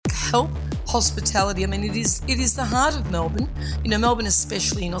help hospitality. I mean, it is the heart of Melbourne. You know, Melbourne,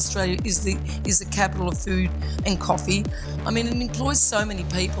 especially in Australia, is the capital of food and coffee. I mean, it employs so many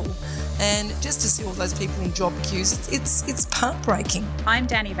people, and just to see all those people in job queues, it's heartbreaking. I'm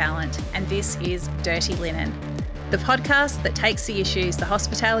Danny Valent, and this is Dirty Linen, the podcast that takes the issues the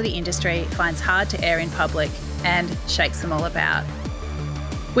hospitality industry finds hard to air in public and shakes them all about.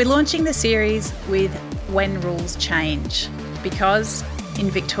 We're launching the series with When Rules Change, because in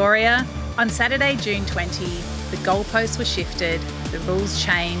Victoria, on Saturday, June 20, the goalposts were shifted, the rules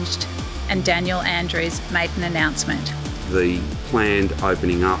changed, and Daniel Andrews made an announcement. The planned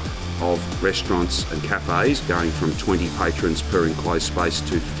opening up of restaurants and cafes, going from 20 patrons per enclosed space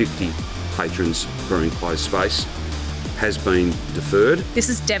to 50 patrons per enclosed space, has been deferred. This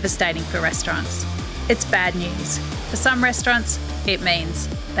is devastating for restaurants. It's bad news. For some restaurants, it means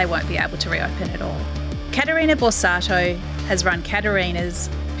they won't be able to reopen at all. Caterina Borsato has run Caterina's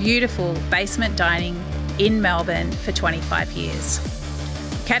beautiful basement dining in Melbourne for 25 years.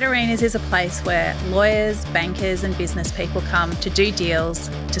 Caterina's is a place where lawyers, bankers and business people come to do deals,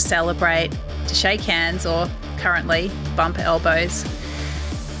 to celebrate, to shake hands or, currently, bump elbows.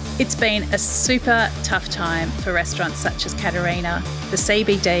 It's been a super tough time for restaurants such as Caterina. The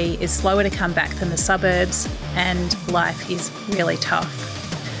CBD is slower to come back than the suburbs and life is really tough.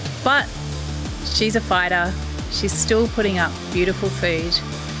 But she's a fighter. She's still putting up beautiful food.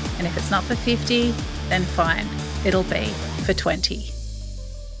 And if it's not for 50, then fine, it'll be for 20.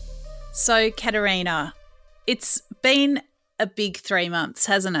 So, Caterina, it's been a big 3 months,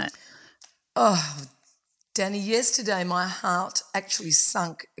 hasn't it? Oh, Danny, yesterday my heart actually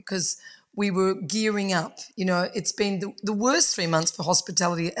sunk because we were gearing up. You know, it's been the worst 3 months for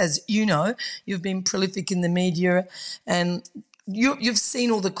hospitality, as you know. You've been prolific in the media and you've seen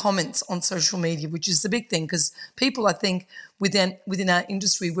all the comments on social media, which is the big thing, because people, I think, within our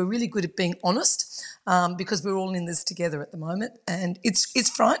industry, we're really good at being honest because we're all in this together at the moment, and it's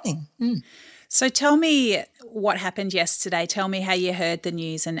frightening. So tell me what happened yesterday. Tell me how you heard the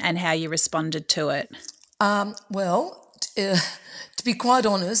news and how you responded to it. To be quite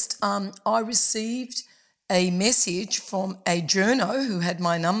honest, I received a message from a journo who had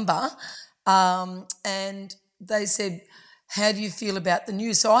my number, and they said, "How do you feel about the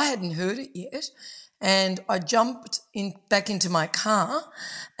news?" So I hadn't heard it yet, and I jumped back into my car,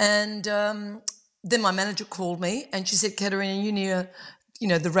 and then my manager called me and she said, "Caterina, you near,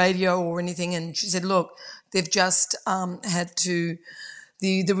 the radio or anything?" And she said, "Look, they've just had to,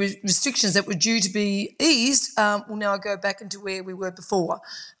 the restrictions that were due to be eased will now go back into where we were before."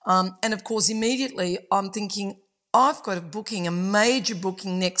 And of course, immediately I'm thinking, I've got a major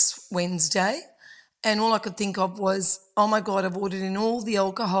booking next Wednesday. And all I could think of was, oh, my God, I've ordered in all the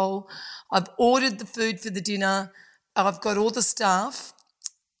alcohol, I've ordered the food for the dinner, I've got all the staff,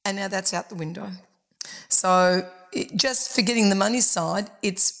 and now that's out the window. So just forgetting the money side,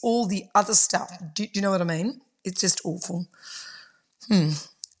 it's all the other stuff. Do you know what I mean? It's just awful.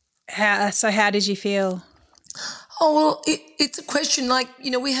 How did you feel? Oh, well, it's a question like,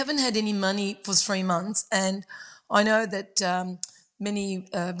 we haven't had any money for 3 months, and I know that many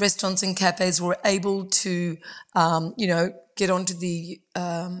restaurants and cafes were able to, get onto the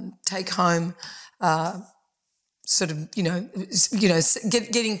take-home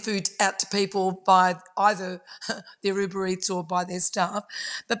getting food out to people by either their Uber Eats or by their staff.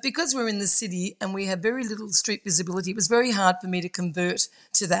 But because we're in the city and we have very little street visibility, it was very hard for me to convert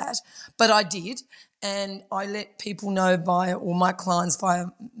to that. But I did. And I let people know my clients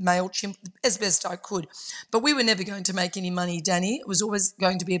via MailChimp as best I could. But we were never going to make any money, Danny. It was always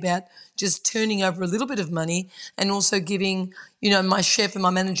going to be about just turning over a little bit of money and also giving, my chef and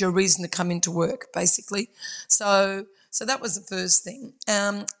my manager a reason to come into work, basically. So that was the first thing.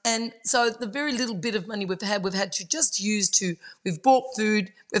 And so the very little bit of money we've had to just use we've bought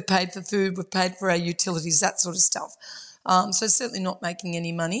food, we've paid for our utilities, that sort of stuff. So certainly not making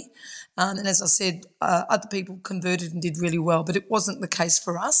any money. And as I said, other people converted and did really well, but it wasn't the case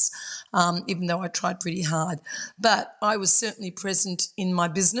for us, even though I tried pretty hard. But I was certainly present in my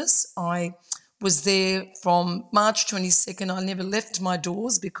business. I was there from March 22nd. I never left my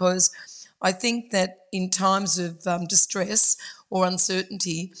doors because I think that in times of distress or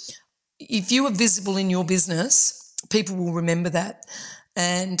uncertainty, if you are visible in your business, people will remember that.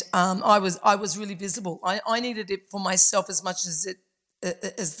 And I was really visible. I needed it for myself as much as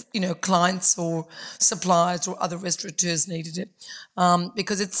clients or suppliers or other restaurateurs needed it,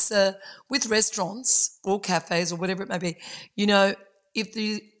 because it's with restaurants or cafes or whatever it may be. If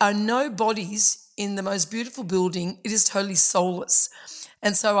there are no bodies in the most beautiful building, it is totally soulless.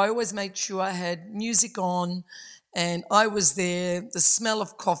 And so I always made sure I had music on And I was there, the smell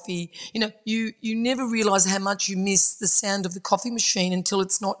of coffee. You never realise how much you miss the sound of the coffee machine until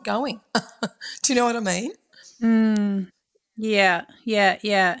it's not going. Do you know what I mean? Yeah, yeah,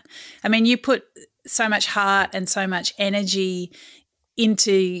 yeah. I mean, you put so much heart and so much energy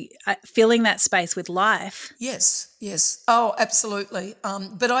into filling that space with life. Yes, yes. Oh, absolutely.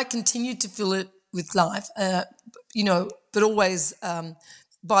 But I continued to fill it with life, but always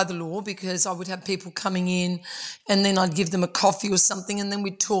by the law, because I would have people coming in and then I'd give them a coffee or something and then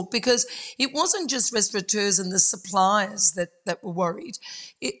we'd talk, because it wasn't just restaurateurs and the suppliers that were worried.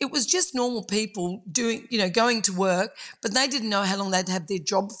 It was just normal people going to work, but they didn't know how long they'd have their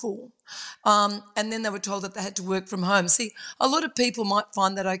job for. And then they were told that they had to work from home. See, a lot of people might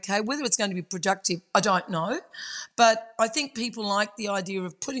find that okay. Whether it's going to be productive, I don't know. But I think people like the idea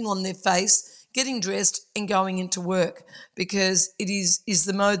of putting on their face, getting dressed and going into work, because it is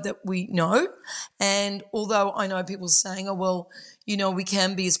the mode that we know. And although I know people saying, oh, well, we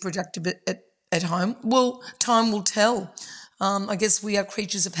can be as productive at home. Well, time will tell. I guess we are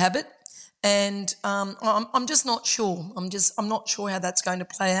creatures of habit. And I'm just not sure. I'm not sure how that's going to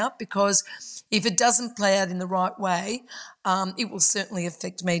play out, because if it doesn't play out in the right way, it will certainly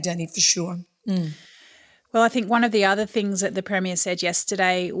affect me, Danny, for sure. Well, I think one of the other things that the Premier said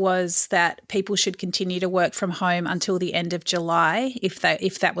yesterday was that people should continue to work from home until the end of July, if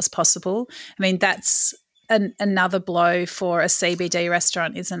that was possible. I mean, that's another blow for a CBD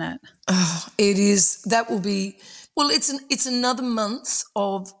restaurant, isn't it? Oh, it is. That will be. Well, it's another month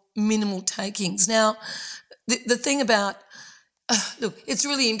of minimal takings. Now, the thing about look, it's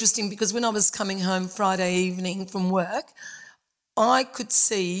really interesting, because when I was coming home Friday evening from work, I could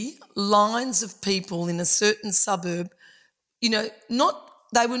see lines of people in a certain suburb, they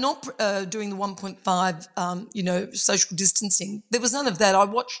were not doing the 1.5, social distancing. There was none of that. I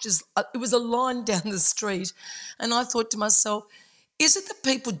watched it was a line down the street, and I thought to myself, is it that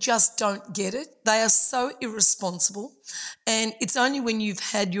people just don't get it? They are so irresponsible, and it's only when you've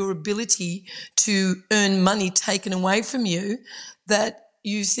had your ability to earn money taken away from you that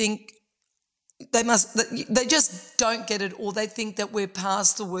you think they just don't get it, or they think that we're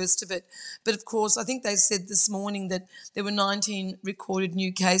past the worst of it. But of course, I think they said this morning that there were 19 recorded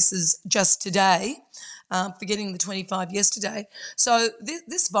new cases just today, forgetting the 25 yesterday. So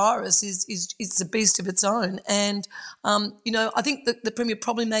this virus is a beast of its own. And, I think that the Premier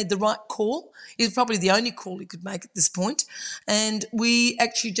probably made the right call. It's probably the only call he could make at this point. And we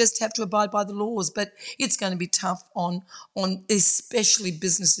actually just have to abide by the laws. But it's going to be tough on especially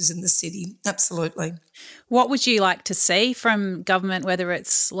businesses in the city. Absolutely. What would you like to see from government, whether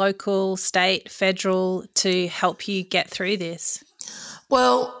it's local, state, federal, to help you get through this?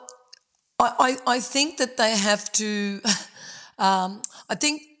 Well, I think that they have to I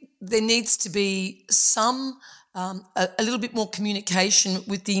think there needs to be some a little bit more communication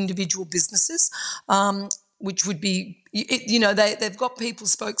with the individual businesses, which would be, they've got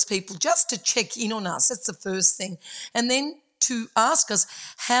spokespeople just to check in on us. That's the first thing. And then to ask us,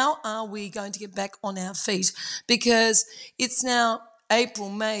 how are we going to get back on our feet? Because it's now April,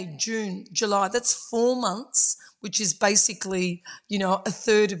 May, June, July. That's 4 months, which is basically, a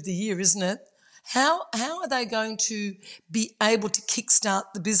third of the year, isn't it? How are they going to be able to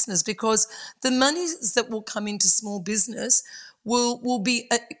kickstart the business? Because the monies that will come into small business will be,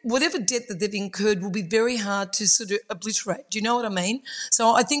 whatever debt that they've incurred will be very hard to sort of obliterate. Do you know what I mean?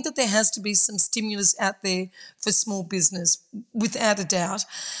 So I think that there has to be some stimulus out there for small business, without a doubt.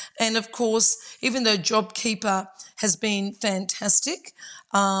 And of course, even though JobKeeper has been fantastic,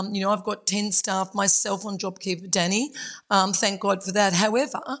 I've got 10 staff myself on JobKeeper, Danny. Thank God for that.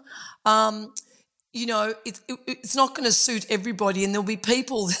 However, it's not going to suit everybody, and there'll be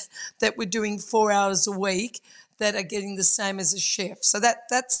people that were doing 4 hours a week that are getting the same as a chef. So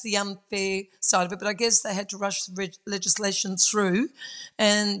that's the unfair side of it. But I guess they had to rush the legislation through,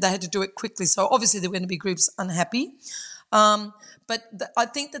 and they had to do it quickly. So obviously there were going to be groups unhappy. But I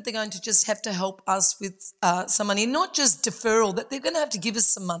think that they're going to just have to help us with some money, and not just deferral, that they're going to have to give us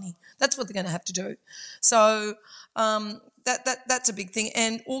some money. That's what they're going to have to do. So that's a big thing.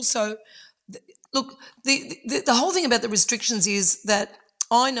 And also, look, the whole thing about the restrictions is that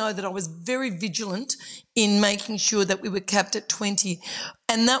I know that I was very vigilant in making sure that we were capped at 20,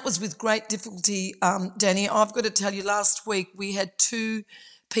 and that was with great difficulty, Danny. I've got to tell you, last week we had 2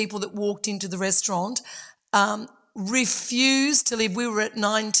 people that walked into the restaurant. refused to leave. We were at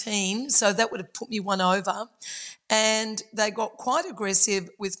 19, so that would have put me one over. And they got quite aggressive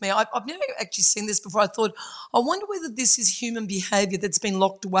with me. I've never actually seen this before. I thought, I wonder whether this is human behaviour that's been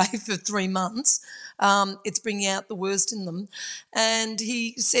locked away for 3 months. It's bringing out the worst in them. And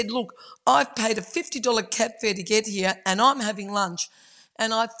he said, look, I've paid a $50 cab fare to get here and I'm having lunch.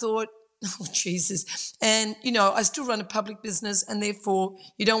 And I thought, oh, Jesus. And, I still run a public business and therefore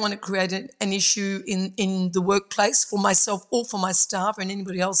you don't want to create an issue in the workplace for myself or for my staff or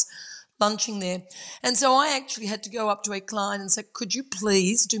anybody else lunching there. And so I actually had to go up to a client and say, could you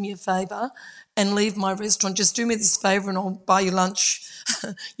please do me a favour and leave my restaurant? Just do me this favour and I'll buy you lunch,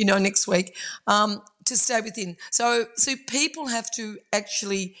 next week, to stay within. So people have to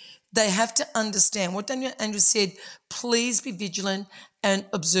actually, they have to understand what Daniel Andrews said, please be vigilant and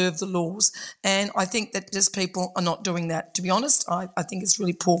observe the laws. And I think that just people are not doing that. To be honest, I think it's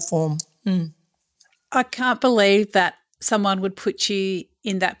really poor form. I can't believe that someone would put you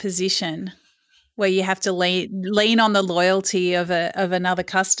in that position where you have to lean on the loyalty of another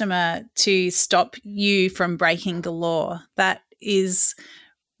customer to stop you from breaking the law. That is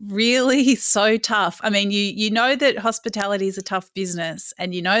really so tough. I mean, you know that hospitality is a tough business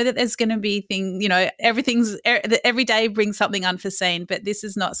and you know that there's going to be every day brings something unforeseen, but this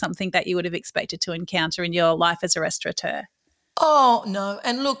is not something that you would have expected to encounter in your life as a restaurateur. Oh, no.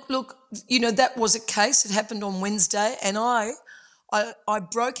 And look, that was a case. It happened on Wednesday and I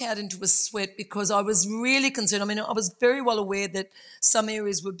broke out into a sweat because I was really concerned. I mean, I was very well aware that some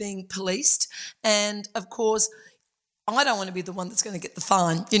areas were being policed and, of course, I don't want to be the one that's going to get the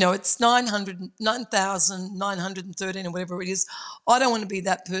fine. It's 9,913 or whatever it is. I don't want to be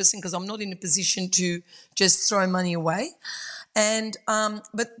that person because I'm not in a position to just throw money away. And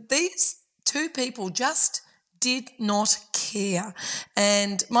but these two people just did not care.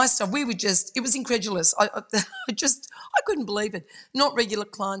 And my staff, it was incredulous. I couldn't believe it. Not regular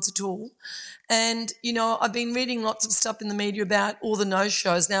clients at all. And, I've been reading lots of stuff in the media about all the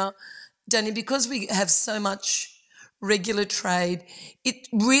no-shows. Now, Danny, because we have so much regular trade, it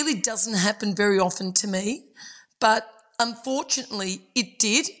really doesn't happen very often to me. But unfortunately, it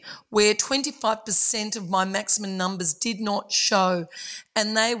did, where 25% of my maximum numbers did not show.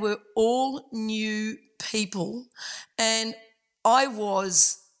 And they were all new people, and I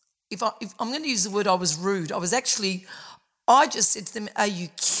was, if I'm going to use the word, I was rude. I just said to them, are you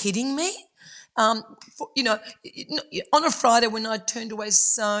kidding me? On a Friday when I turned away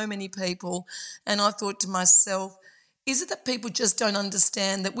so many people, and I thought to myself, is it that people just don't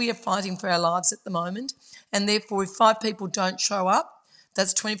understand that we are fighting for our lives at the moment, and therefore if 5 people don't show up,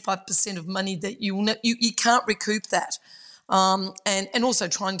 that's 25% of money that you can't recoup that. And also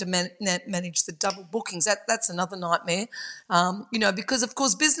trying to manage the double bookings. That's another nightmare, because, of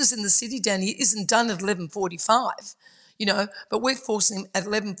course, business in the city, Danny, isn't done at 11:45, but we're forcing them at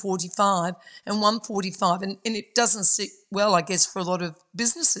 11:45 and 1:45, and it doesn't sit well, I guess, for a lot of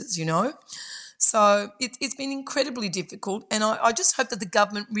businesses, So it's been incredibly difficult, and I just hope that the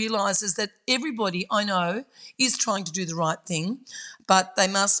government realises that everybody I know is trying to do the right thing, but they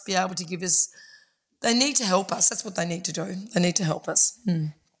must be able to give us. They need to help us. That's what they need to do. They need to help us.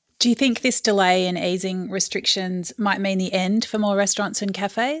 Do you think this delay in easing restrictions might mean the end for more restaurants and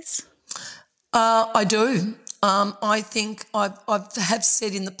cafes? I do. I think I have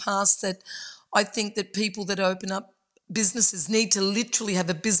said in the past that I think that people that open up businesses need to literally have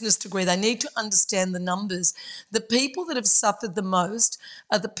a business degree. They need to understand the numbers. The people that have suffered the most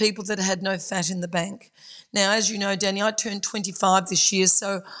are the people that had no fat in the bank. Now, as you know, Danny, I turned 25 this year,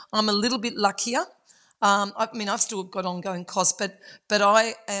 so I'm a little bit luckier. I've still got ongoing costs, but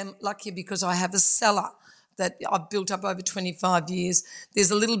I am lucky because I have a cellar that I've built up over 25 years.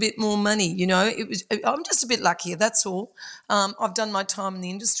 There's a little bit more money, I'm just a bit luckier, that's all. I've done my time in the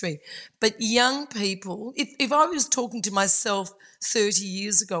industry. But young people, if I was talking to myself 30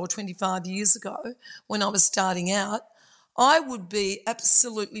 years ago or 25 years ago when I was starting out, I would be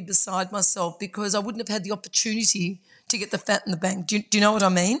absolutely beside myself because I wouldn't have had the opportunity to get the fat in the bank. Do you know what I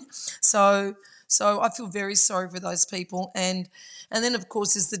mean? So I feel very sorry for those people. And then, of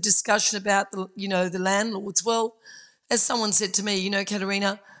course, there's the discussion about, the landlords. Well, as someone said to me,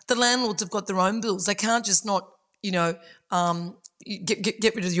 Katerina, the landlords have got their own bills. They can't just not, get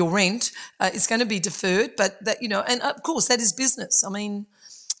rid of your rent. It's going to be deferred. But, and, of course, that is business. I mean,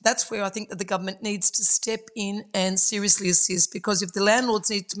 that's where I think that the government needs to step in and seriously assist, because if the landlords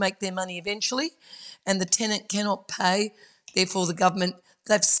need to make their money eventually and the tenant cannot pay, therefore the government,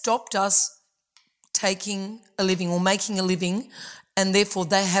 they've stopped us taking a living or making a living, and therefore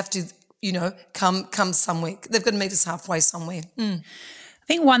they have to, come somewhere. They've got to meet us halfway somewhere. I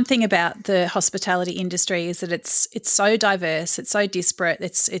think one thing about the hospitality industry is that it's so diverse, it's so disparate,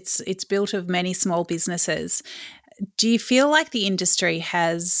 it's built of many small businesses. Do you feel like the industry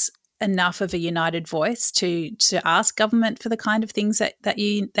has enough of a united voice to ask government for the kind of things that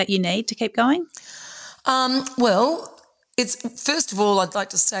you need to keep going? Well, it's first of all, I'd like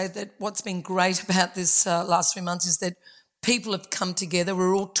to say that what's been great about this last 3 months is that people have come together.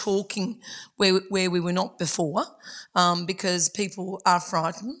 We're all talking where we were not before, because people are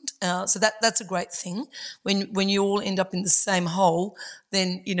frightened. So that's a great thing. When you all end up in the same hole,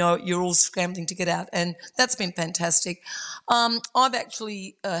 then you're all scrambling to get out, and that's been fantastic. I've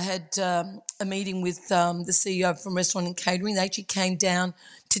actually had a meeting with the CEO from Restaurant and Catering. They actually came down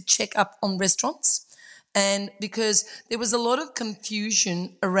to check up on restaurants. And because there was a lot of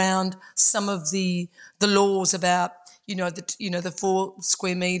confusion around some of the laws about the 4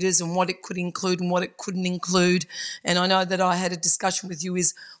 square metres and what it could include and what it couldn't include. And I know that I had a discussion with you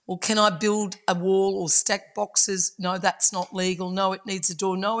is, well, can I build a wall or stack boxes? No, that's not legal. No, it needs a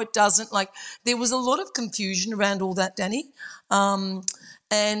door. No, it doesn't. Like, there was a lot of confusion around all that, Danny.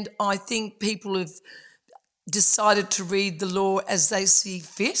 And I think people have decided to read the law as they see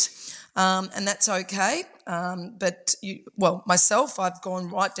fit. And that's okay. But myself, I've gone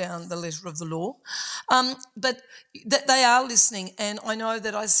right down the letter of the law. But they are listening, and I know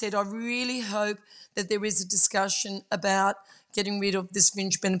that I said I really hope that there is a discussion about getting rid of this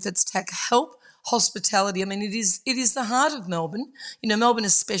fringe benefits tax. Help hospitality. I mean, it is the heart of Melbourne. Melbourne,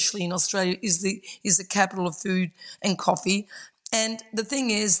 especially in Australia, is the capital of food and coffee. And the thing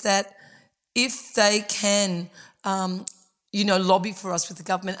is that if they can lobby for us with the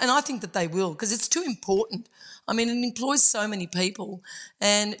government, and I think that they will, because it's too important. I mean, it employs so many people,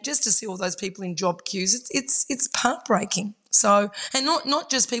 and just to see all those people in job queues, it's heartbreaking. So, and not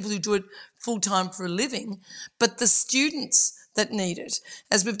just people who do it full time for a living, but the students that need it.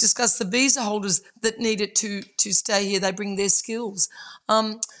 As we've discussed, the visa holders that need it to stay here, they bring their skills.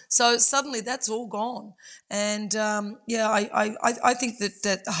 So suddenly that's all gone. And I think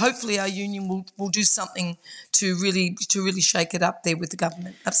that hopefully our union will do something to really shake it up there with the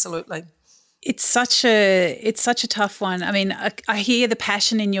government. Absolutely. It's such a tough one. I mean, I hear the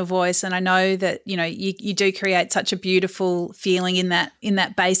passion in your voice, and I know that you do create such a beautiful feeling in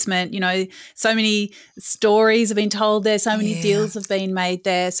that basement. So many stories have been told there, so many deals have been made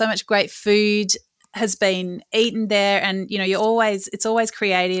there, so much great food has been eaten there, and it's always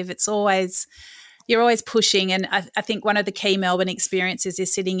creative. You're always pushing, and I think one of the key Melbourne experiences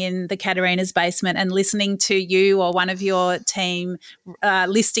is sitting in the Caterina's basement and listening to you or one of your team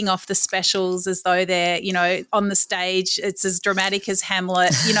listing off the specials as though they're, on the stage. It's as dramatic as Hamlet.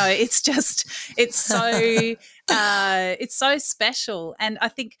 It's so special. And I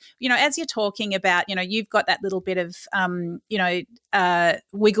think, as you're talking about, you've got that little bit of,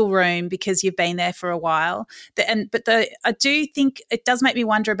 wiggle room because you've been there for a while. I do think it does make me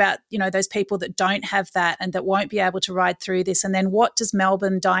wonder about, those people that don't have that and that won't be able to ride through this. And then what does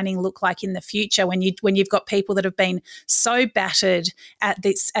Melbourne dining look like in the future when you've got people that have been so battered at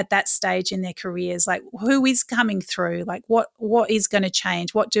that stage in their careers? Like, who is coming through? Like, what is going to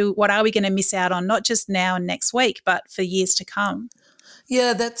change? What are we going to miss out on, not just now and next week, but for years to come?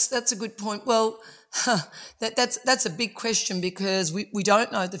 Yeah, that's a good point. Well, that's a big question because we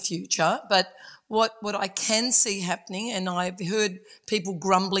don't know the future, but what I can see happening, and I've heard people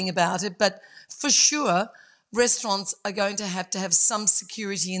grumbling about it, but for sure restaurants are going to have some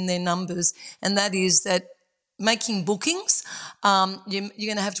security in their numbers, and that is that making bookings, you're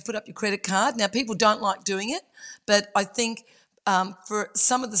going to have to put up your credit card. Now, people don't like doing it, but I think for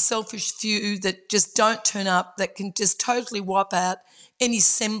some of the selfish few that just don't turn up, that can just totally wipe out any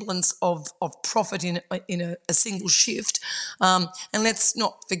semblance of profit in a single shift. And let's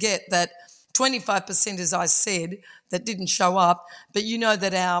not forget that 25%, as I said, that didn't show up, but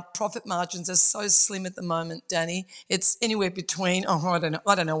that our profit margins are so slim at the moment, Danny. It's anywhere between, I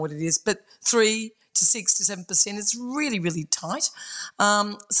don't know what it is, but 3 to 6 to 7%. It's really, really tight.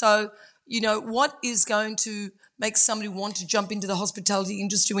 So, what is going to make somebody want to jump into the hospitality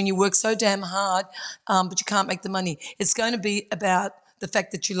industry when you work so damn hard, but you can't make the money? It's going to be about the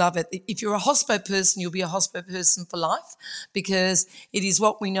fact that you love it. If you're a hospo person, you'll be a hospo person for life, because it is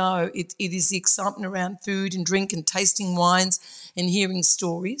what we know. It is the excitement around food and drink and tasting wines and hearing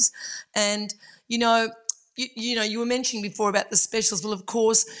stories. And, you were mentioning before about the specials. Well, of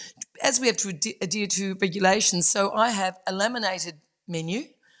course, as we have to adhere to regulations, so I have a laminated menu.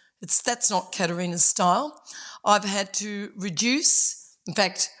 That's not Caterina's style. I've had to reduce. In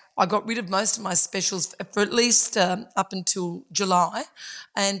fact, I got rid of most of my specials for at least up until July,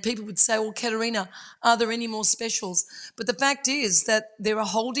 and people would say, well, Katerina, are there any more specials? But the fact is that there are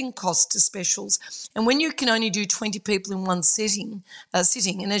holding costs to specials, and when you can only do 20 people in one sitting,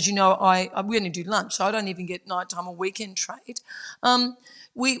 and as you know, we only do lunch, so I don't even get nighttime or weekend trade.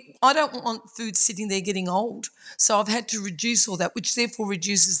 I don't want food sitting there getting old, so I've had to reduce all that, which therefore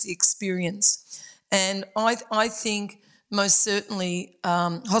reduces the experience. And I think most certainly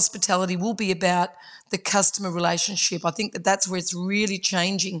hospitality will be about the customer relationship. I think that's where it's really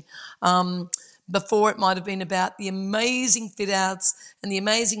changing. Before it might have been about the amazing fit-outs and the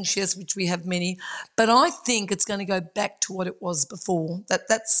amazing chefs, which we have many, but I think it's going to go back to what it was before.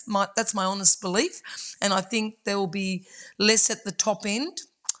 That's my honest belief, and I think there will be less at the top end.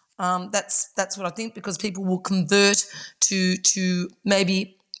 That's what I think, because people will convert to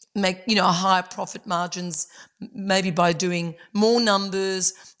maybe make higher profit margins, maybe by doing more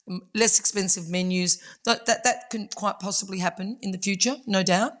numbers, less expensive menus. That can quite possibly happen in the future, no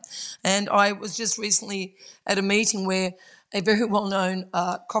doubt. And I was just recently at a meeting where a very well-known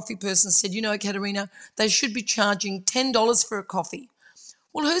coffee person said, Katerina, they should be charging $10 for a coffee.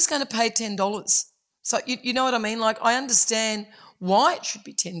 Well, who's going to pay $10? So you know what I mean? Like, I understand why it should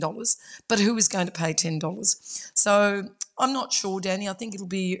be $10, but who is going to pay $10? So I'm not sure, Danny. I think it'll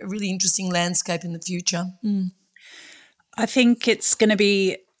be a really interesting landscape in the future. I think it's going to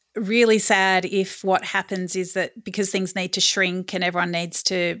be really sad if what happens is that because things need to shrink and everyone needs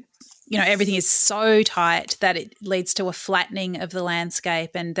to, everything is so tight that it leads to a flattening of the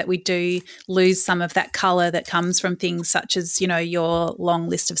landscape, and that we do lose some of that colour that comes from things such as, your long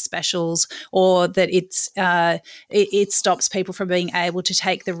list of specials, or that it stops people from being able to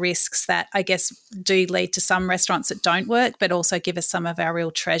take the risks that I guess do lead to some restaurants that don't work, but also give us some of our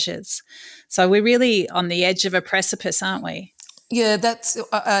real treasures. So we're really on the edge of a precipice, aren't we? Yeah, that's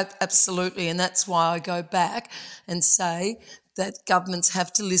absolutely, and that's why I go back and say that governments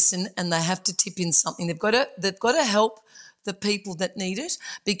have to listen and they have to tip in something. They've got to help the people that need it,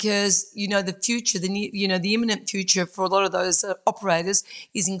 because the future, the imminent future for a lot of those operators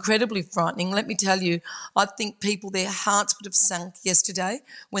is incredibly frightening. Let me tell you, I think their hearts would have sunk yesterday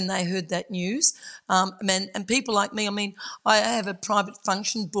when they heard that news. And people like me, I have a private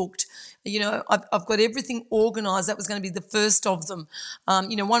function booked. I've got everything organised. That was going to be the first of them.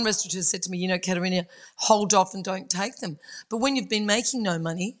 One restaurateur said to me, Katerina, hold off and don't take them. But when you've been making no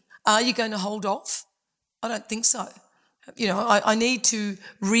money, are you going to hold off? I don't think so. I need to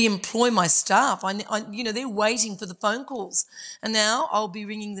re-employ my staff. They're waiting for the phone calls, and now I'll be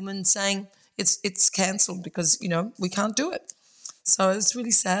ringing them and saying it's cancelled because we can't do it. So it's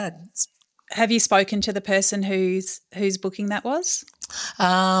really sad. Have you spoken to the person whose booking that was?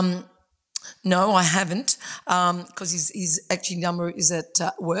 No, I haven't, because his actually number is at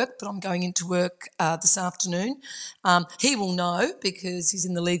work, but I'm going into work this afternoon. He will know because he's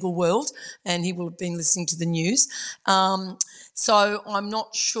in the legal world and he will have been listening to the news. So I'm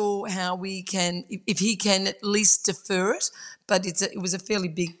not sure how we can, if he can at least defer it, but it was a fairly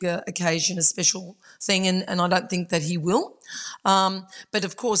big occasion, a special thing, and I don't think that he will. But,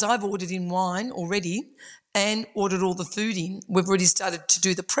 of course, I've ordered in wine already and ordered all the food in. We've already started to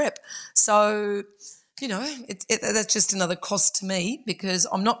do the prep. So, that's just another cost to me, because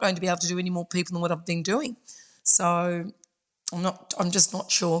I'm not going to be able to do any more people than what I've been doing. So I'm just not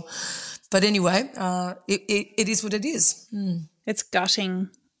sure. But anyway, it is what it is. It's gutting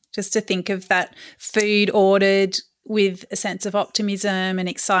just to think of that food ordered with a sense of optimism and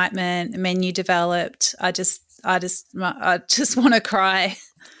excitement, menu developed. I just want to cry.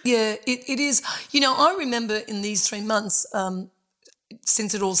 Yeah, it is. I remember in these 3 months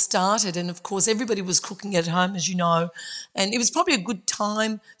since it all started, and of course everybody was cooking at home, as you know, and it was probably a good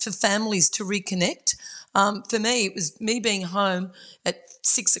time for families to reconnect. For me, it was me being home at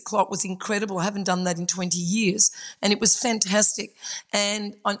 6 o'clock was incredible. I haven't done that in 20 years, and it was fantastic,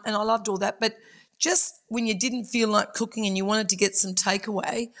 and I loved all that. But just when you didn't feel like cooking and you wanted to get some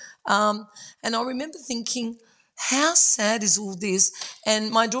takeaway, and I remember thinking, how sad is all this? And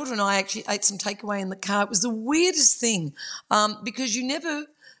my daughter and I actually ate some takeaway in the car. It was the weirdest thing, because you never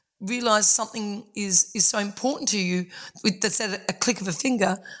realise something is so important to you that's at a click of a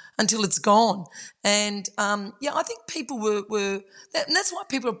finger until it's gone. And, I think people were and that's why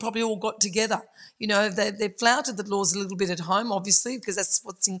people have probably all got together. They flouted the laws a little bit at home, obviously, because that's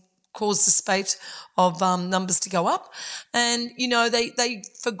what's caused the spate of numbers to go up. And, they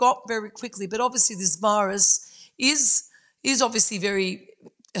forgot very quickly. But obviously this virus is obviously very,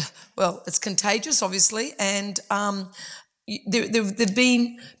 it's contagious, obviously, and there've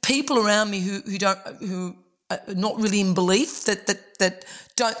been people around me who not really in belief, that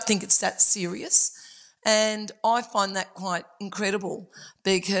don't think it's that serious. And I find that quite incredible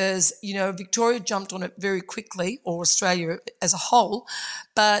because, you know, Victoria jumped on it very quickly, or Australia as a whole,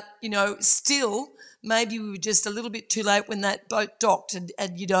 but, you know, still maybe we were just a little bit too late when that boat docked and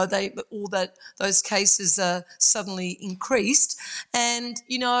you know, those cases suddenly increased. And,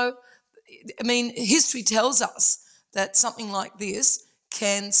 you know, I mean, history tells us that something like this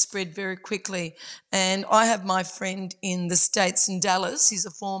can spread very quickly. And I have my friend in the States in Dallas. He's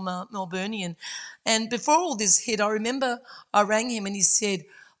a former Melburnian. And before all this hit, I remember I rang him and he said,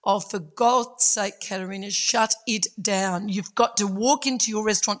 "Oh, for God's sake, Katerina, shut it down. You've got to walk into your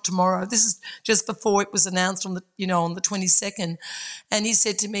restaurant tomorrow." This is just before it was announced on the 22nd. And he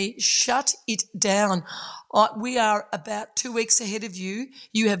said to me, "Shut it down. We are about 2 weeks ahead of you.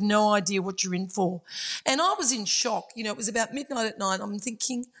 You have no idea what you're in for." And I was in shock. You know, it was about midnight at night. I'm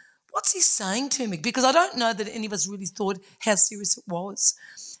thinking, what's he saying to me? Because I don't know that any of us really thought how serious it was.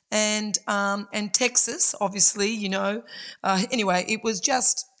 And Texas, obviously, you know. Anyway, it was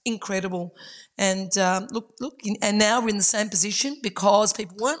just incredible. And look, and now we're in the same position because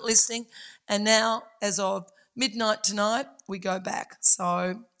people weren't listening. And now, as of midnight tonight, we go back.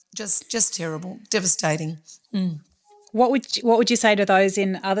 So just terrible, devastating. What would you say to those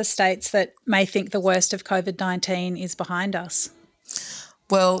in other states that may think the worst of COVID-19 is behind us?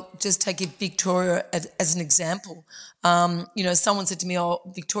 Well, just take Victoria as an example. You know, someone said to me, "Oh,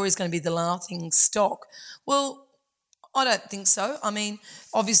 Victoria's going to be the laughing stock." Well, I don't think so. I mean,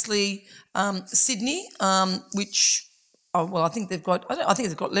 obviously, Sydney, which, I think they've got. I think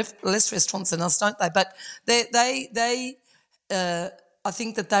they've got less restaurants than us, don't they? But they I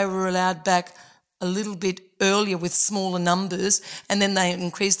think that they were allowed back a little bit earlier with smaller numbers, and then they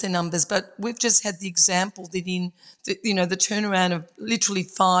increased their numbers. But we've just had the example that in the turnaround of literally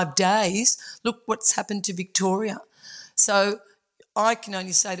 5 days, look what's happened to Victoria. So I can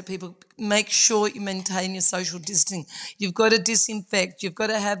only say to people, make sure you maintain your social distancing. You've got to disinfect. You've got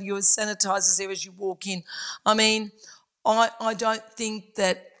to have your sanitisers there as you walk in. I mean, I don't think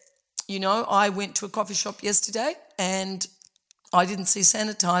that, you know, I went to a coffee shop yesterday and I didn't see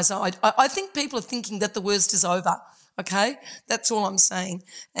sanitizer. I think people are thinking that the worst is over, okay? That's all I'm saying.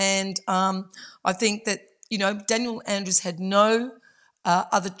 And I think that, you know, Daniel Andrews had no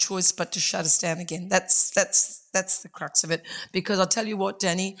other choice but to shut us down again. That's the crux of it. Because I'll tell you what,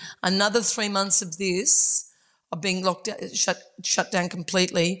 Danny, another 3 months of this, of being locked down, shut down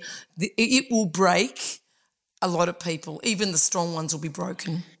completely, it will break a lot of people. Even the strong ones will be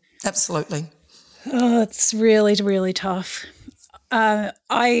broken. Absolutely. Oh, it's really, really tough.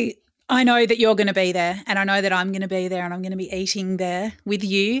 I know that you're going to be there, and I know that I'm going to be there, and I'm going to be eating there with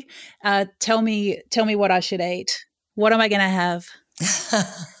you. Tell me what I should eat. What am I going to have?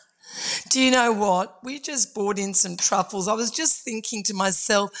 Do you know what? We just bought in some truffles. I was just thinking to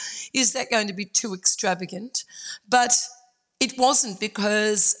myself, is that going to be too extravagant? But it wasn't,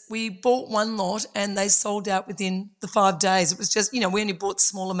 because we bought one lot and they sold out within the 5 days. It was just, you know, we only bought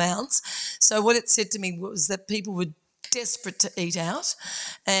small amounts. So what it said to me was that people were desperate to eat out,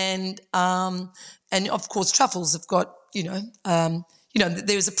 and of course truffles have got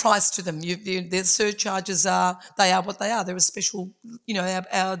there's a price to them. Their surcharges are what they are. They're a special, you know,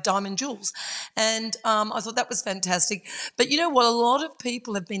 our diamond jewels, and I thought that was fantastic. But you know what? A lot of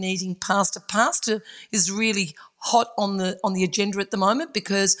people have been eating pasta. Pasta is really hot on the agenda at the moment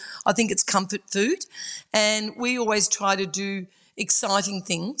because I think it's comfort food, and we always try to do exciting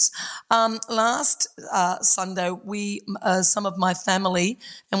things. Last Sunday, some of my family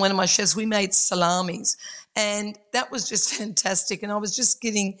and one of my chefs, we made salamis, and that was just fantastic. And I was just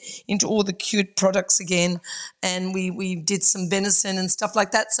getting into all the cute products again, and we did some venison and stuff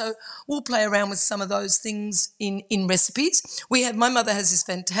like that. So we'll play around with some of those things in recipes. My mother has this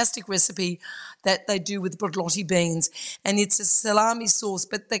fantastic recipe that they do with borlotti beans, and it's a salami sauce,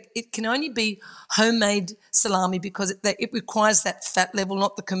 but it can only be homemade salami because it requires that fat level,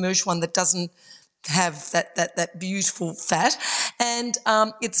 not the commercial one that doesn't have that beautiful fat. And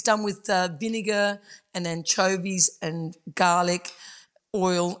it's done with vinegar and anchovies and garlic,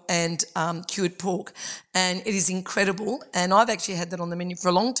 oil and cured pork, and it is incredible. And I've actually had that on the menu for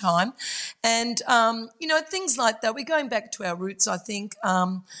a long time. And, things like that. We're going back to our roots, I think.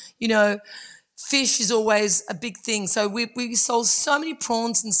 Fish is always a big thing. So we sold so many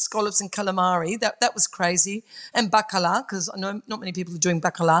prawns and scallops and calamari. That was crazy. And bacala, because I know not many people are doing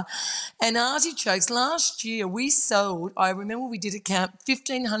bacala. And artichokes. Last year we sold, I remember we did a count,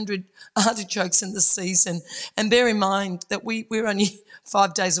 1,500 artichokes in the season. And bear in mind that we're only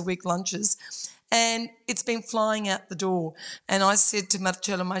 5 days a week lunches. and it's been flying out the door. And I said to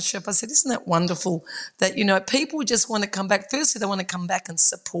Marcello, my chef, I said, isn't that wonderful that, people just want to come back. Firstly, they want to come back and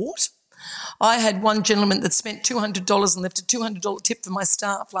support. I had one gentleman that spent $200 and left a $200 tip for my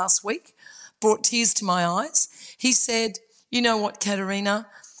staff last week, brought tears to my eyes. He said, you know what, Katerina,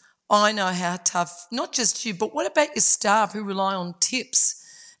 I know how tough, not just you, but what about your staff who rely on tips?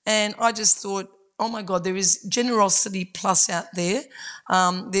 And I just thought, oh my God, there is generosity plus out there.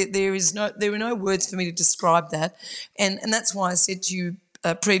 There are no words for me to describe that. And that's why I said to you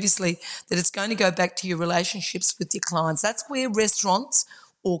previously that it's going to go back to your relationships with your clients. That's where restaurants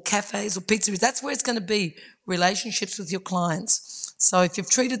or cafes or pizzerias, that's where it's going to be, relationships with your clients. So if you've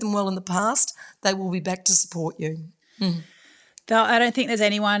treated them well in the past, they will be back to support you. Though I don't think there's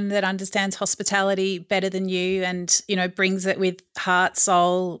anyone that understands hospitality better than you and, brings it with heart,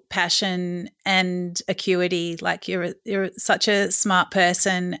 soul, passion and acuity. Like you're such a smart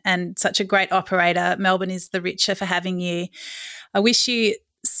person and such a great operator. Melbourne is the richer for having you. I wish you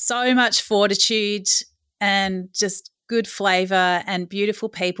so much fortitude and just good flavour and beautiful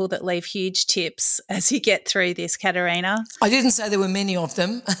people that leave huge tips as you get through this, Katerina. I didn't say there were many of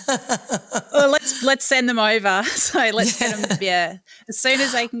them. Well, let's send them over. So let's get them, as soon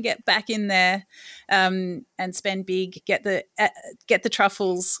as they can get back in there and spend big, get the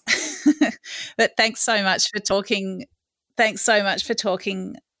truffles. But thanks so much for talking. Thanks so much for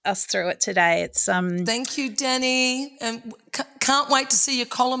talking us through it today. It's Thank you, Danny. And can't wait to see your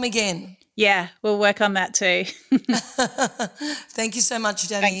column again. Yeah, we'll work on that too. Thank you so much,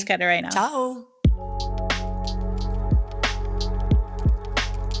 Danny. Thanks, Katerina. Ciao.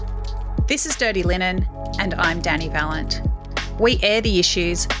 This is Dirty Linen, and I'm Danny Valent. We air the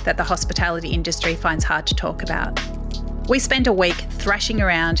issues that the hospitality industry finds hard to talk about. We spend a week thrashing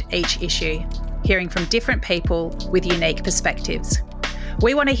around each issue, hearing from different people with unique perspectives.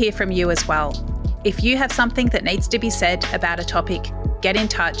 We want to hear from you as well. If you have something that needs to be said about a topic, get in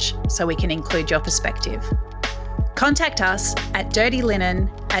touch so we can include your perspective. Contact us at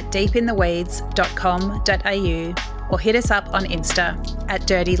dirtylinen@deepintheweeds.com.au or hit us up on Insta at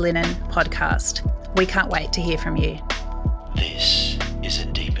Dirty Linen Podcast. We can't wait to hear from you. This is a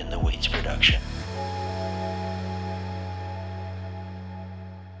Deep in the Weeds production.